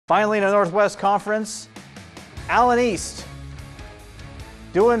Finally, in the Northwest Conference, Allen East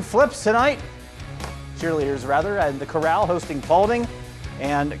doing flips tonight. Cheerleaders, rather, at the Corral hosting Paulding.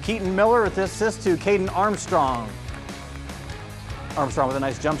 And Keaton Miller with the assist to Caden Armstrong. Armstrong with a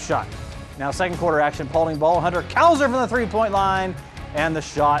nice jump shot. Now second quarter action, Paulding ball. Hunter Kauser from the three-point line, and the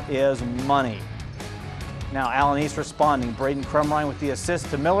shot is money. Now Allen East responding. Braden Crumrine with the assist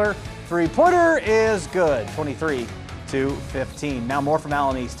to Miller. Three-pointer is good, 23-15. Now more from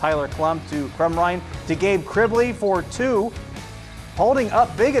Allen East. Tyler Klum to Crumrine to Gabe Cribley for two. Paulding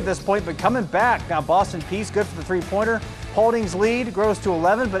up big at this point, but coming back. Now Boston Peace good for the three-pointer. Paulding's lead grows to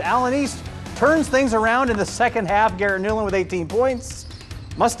 11, but Allen East turns things around in the second half. Garrett Newland with 18 points.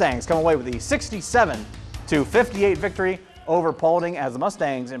 Mustangs come away with the 67-58 victory over Paulding as the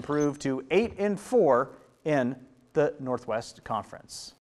Mustangs improve to 8-4 in the Northwest Conference.